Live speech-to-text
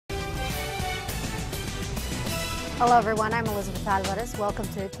Hello everyone, I'm Elizabeth Alvarez. Welcome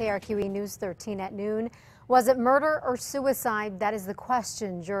to KRQE News 13 at noon. Was it murder or suicide? That is the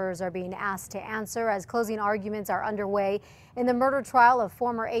question jurors are being asked to answer as closing arguments are underway in the murder trial of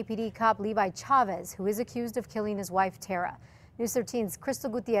former APD cop Levi Chavez, who is accused of killing his wife Tera. News 13's Crystal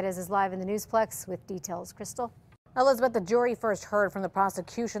Gutierrez is live in the Newsplex with details. Crystal? Elizabeth, the jury first heard from the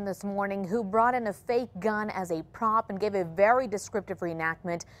prosecution this morning, who brought in a fake gun as a prop and gave a very descriptive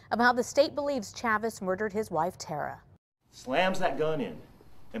reenactment of how the state believes Chavez murdered his wife Tera. Slams that gun in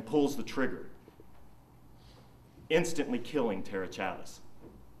and pulls the trigger, instantly killing Tera Chavez.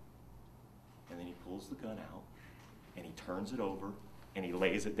 And then he pulls the gun out and he turns it over and he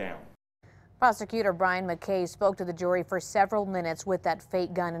lays it down. Prosecutor Brian McKay spoke to the jury for several minutes with that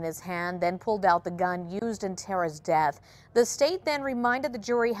fake gun in his hand, then pulled out the gun used in Tera's death. The state then reminded the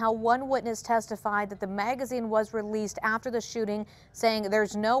jury how one witness testified that the magazine was released after the shooting, saying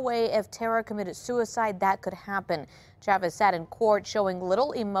there's no way if Tera committed suicide that could happen. Chavez sat in court showing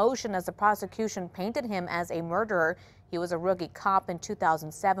little emotion as the prosecution painted him as a murderer. He was a rookie cop in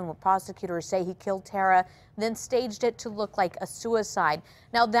 2007 when prosecutors say he killed Tera, then staged it to look like a suicide.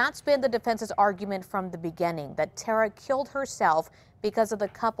 Now, that's been the defense's argument from the beginning, that Tera killed herself because of the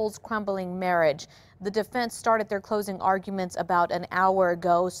couple's crumbling marriage. The defense started their closing arguments about an hour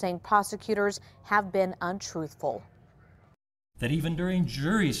ago, saying prosecutors have been untruthful. That even during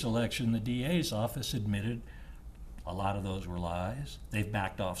jury selection, the DA's office admitted a lot of those were lies. They've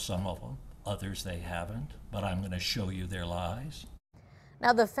backed off some of them. Others they haven't, but I'm going to show you their lies.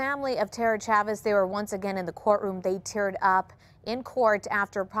 Now, the family of Tera Chavez, they were once again in the courtroom. They teared up in court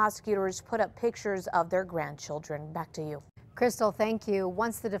after prosecutors put up pictures of their grandchildren. Back to you. Crystal, thank you.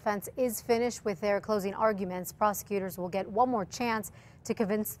 Once the defense is finished with their closing arguments, prosecutors will get one more chance to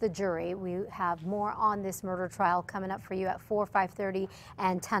convince the jury. We have more on this murder trial coming up for you at 4, 5:30,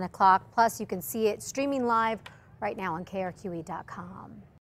 and 10 o'clock. Plus, you can see it streaming live right now on KRQE.com.